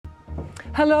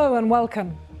Hello and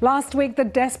welcome. Last week, the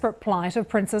desperate plight of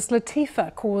Princess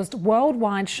Latifa caused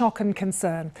worldwide shock and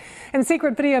concern. In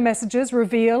secret video messages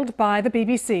revealed by the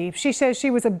BBC, she says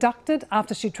she was abducted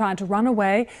after she tried to run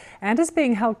away and is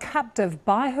being held captive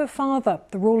by her father,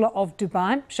 the ruler of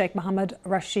Dubai, Sheikh Mohammed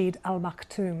Rashid Al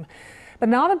Maktoum. But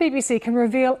now the BBC can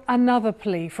reveal another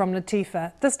plea from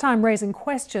Latifa, this time raising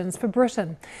questions for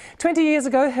Britain. 20 years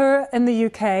ago, her in the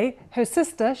UK, her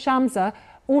sister Shamsa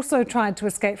also tried to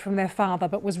escape from their father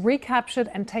but was recaptured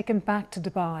and taken back to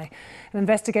Dubai. An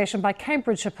investigation by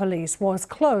Cambridgeshire police was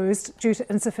closed due to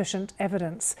insufficient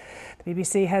evidence. The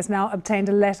BBC has now obtained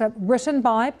a letter written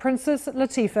by Princess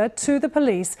Latifa to the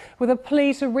police with a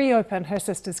plea to reopen her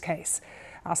sister's case.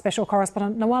 Our special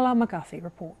correspondent Nawala Magathi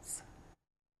reports.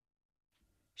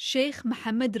 Sheikh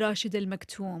Mohammed Rashid Al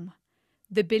Maktoum,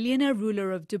 the billionaire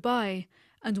ruler of Dubai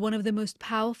and one of the most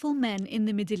powerful men in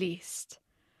the Middle East.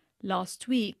 Last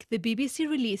week, the BBC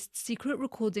released secret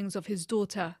recordings of his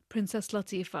daughter, Princess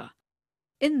Latifa.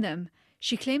 In them,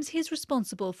 she claims he is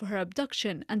responsible for her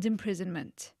abduction and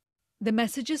imprisonment. The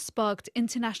messages sparked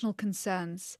international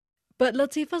concerns. But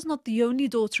Latifa's not the only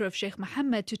daughter of Sheikh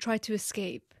Mohammed to try to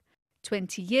escape.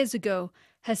 20 years ago,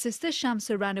 her sister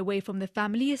Shamsa ran away from the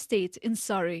family estate in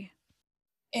Surrey.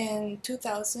 In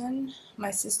 2000, my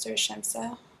sister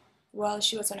Shamsa, while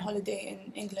she was on holiday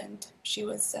in England, she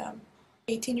was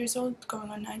 18 years old, going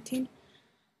on 19,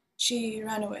 she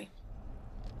ran away.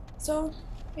 So,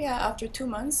 yeah, after 2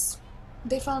 months,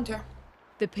 they found her.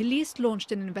 The police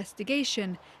launched an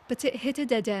investigation, but it hit a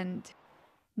dead end.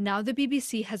 Now the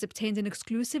BBC has obtained an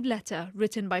exclusive letter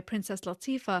written by Princess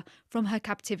Latifa from her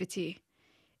captivity.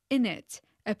 In it,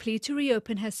 a plea to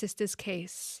reopen her sister's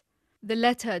case. The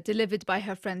letter, delivered by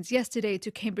her friends yesterday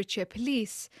to Cambridgeshire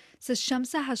police, says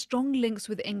Shamsa has strong links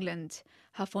with England.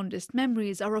 Her fondest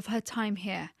memories are of her time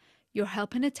here. Your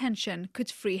help and attention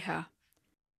could free her.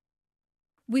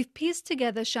 We've pieced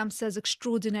together Shamsa's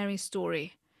extraordinary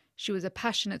story. She was a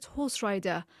passionate horse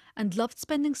rider and loved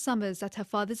spending summers at her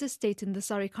father's estate in the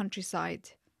Surrey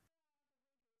countryside.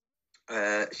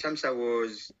 Shamsa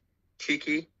was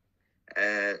cheeky,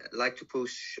 liked to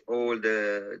push all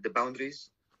the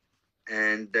boundaries,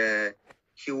 and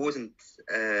she wasn't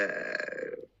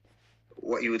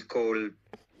what you would call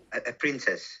a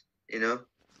princess, you know.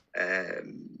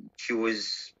 She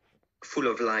was full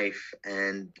of life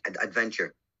and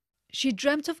adventure. She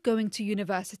dreamt of going to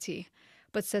university,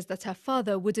 but says that her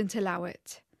father wouldn't allow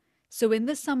it. So in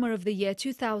the summer of the year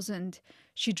 2000,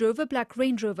 she drove a black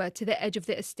Range Rover to the edge of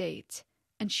the estate,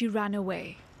 and she ran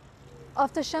away.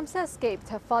 After Shamsa escaped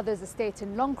her father's estate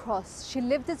in Longcross, she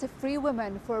lived as a free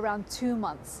woman for around 2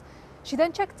 months. She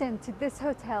then checked into this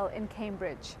hotel in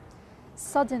Cambridge.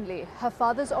 Suddenly, her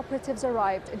father's operatives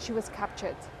arrived and she was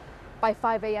captured. By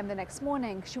 5 a.m. the next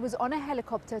morning, she was on a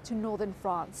helicopter to northern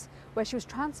France, where she was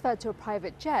transferred to a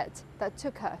private jet that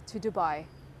took her to Dubai.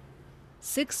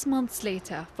 6 months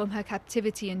later, from her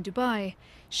captivity in Dubai,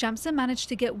 Shamsa managed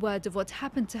to get word of what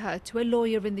happened to her to a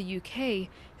lawyer in the UK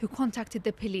who contacted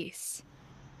the police.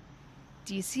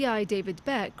 DCI David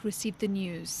Beck received the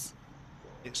news.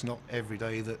 It's not every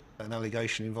day that an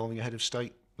allegation involving a head of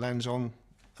state lands on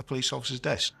a police officer's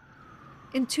desk.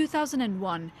 In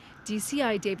 2001,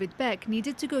 DCI David Beck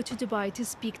needed to go to Dubai to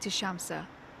speak to Shamsa.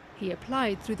 He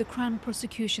applied through the Crown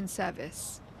Prosecution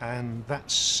Service. And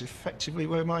that's effectively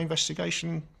where my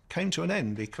investigation came to an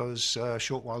end, because a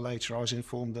short while later I was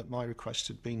informed that my request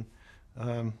had been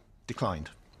declined.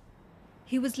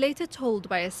 He was later told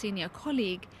by a senior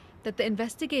colleague that the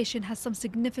investigation has some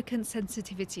significant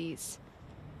sensitivities.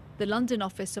 The London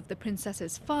office of the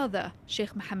princess's father,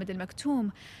 Sheikh Mohammed Al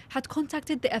Maktoum, had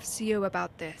contacted the FCO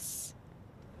about this.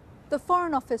 The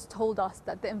Foreign Office told us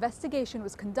that the investigation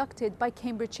was conducted by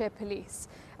Cambridgeshire police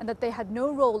and that they had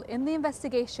no role in the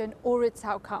investigation or its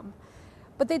outcome.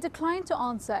 But they declined to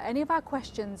answer any of our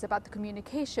questions about the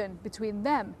communication between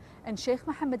them and Sheikh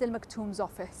Mohammed Al Maktoum's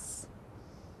office.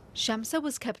 Shamsa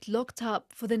was kept locked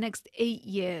up for the next 8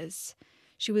 years.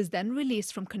 She was then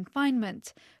released from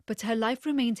confinement, but her life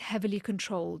remained heavily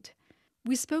controlled.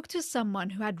 We spoke to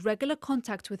someone who had regular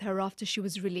contact with her after she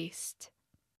was released.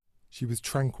 She was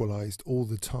tranquilized all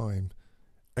the time.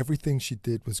 Everything she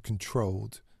did was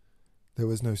controlled. There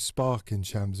was no spark in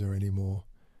Shamsa anymore.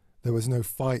 There was no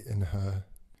fight in her.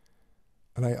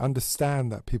 And I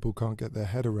understand that people can't get their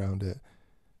head around it.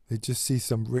 They just see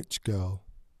some rich girl.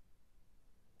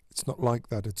 It's not like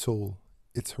that at all.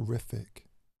 It's horrific.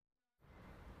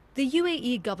 The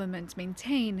UAE government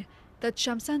maintain that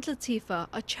Shamsa and Latifa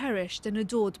are cherished and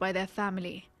adored by their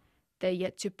family. They're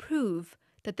yet to prove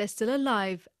that they're still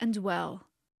alive and well.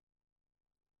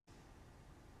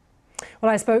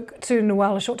 Well, I spoke to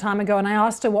Noelle a short time ago and I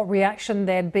asked her what reaction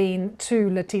there'd been to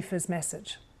Latifa's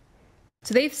message.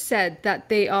 So they've said that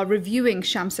they are reviewing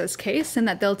Shamsa's case and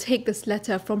that they'll take this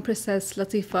letter from Princess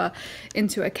Latifa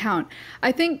into account.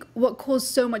 I think what caused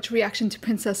so much reaction to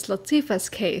Princess Latifa's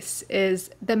case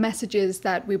is the messages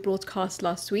that we broadcast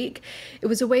last week. It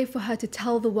was a way for her to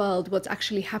tell the world what's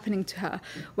actually happening to her,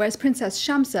 whereas Princess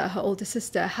Shamsa, her older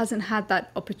sister, hasn't had that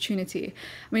opportunity.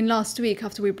 I mean, last week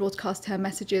after we broadcast her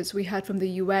messages, we heard from the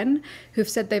UN, who've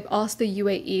said they've asked the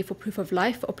UAE for proof of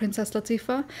life of Princess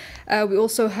Latifa. We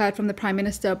also heard from the Prime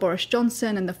Minister Boris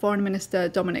Johnson and the Foreign Minister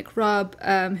Dominic Raab,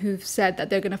 who've said that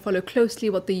they're going to follow closely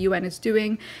what the UN is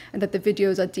doing and that the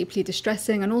videos are deeply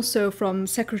distressing, and also from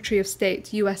Secretary of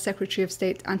State, US Secretary of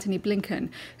State Antony Blinken,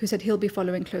 who said he'll be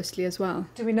following closely as well.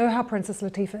 Do we know how Princess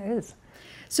Latifa is?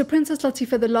 So Princess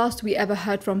Latifa, the last we ever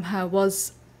heard from her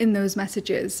was in those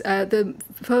messages. The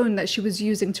phone that she was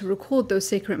using to record those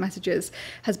sacred messages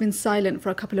has been silent for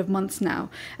a couple of months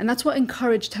now. And that's what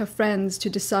encouraged her friends to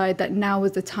decide that now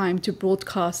was the time to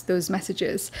broadcast those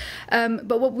messages. But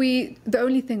the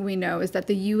only thing we know is that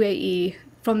the UAE,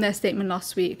 from their statement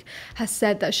last week, has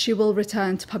said that she will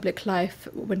return to public life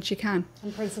when she can.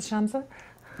 And Princess Shamsa?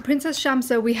 Princess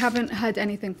Shamsa, we haven't heard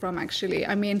anything from, actually.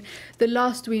 I mean, the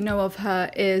last we know of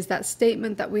her is that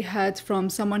statement that we heard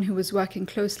from someone who was working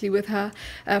closely with her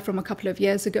from a couple of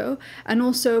years ago, and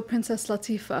also Princess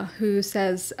Latifa, who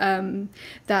says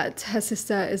that her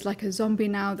sister is like a zombie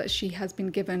now, that she has been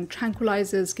given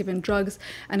tranquilizers, given drugs,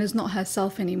 and is not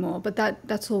herself anymore. But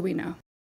that's all we know.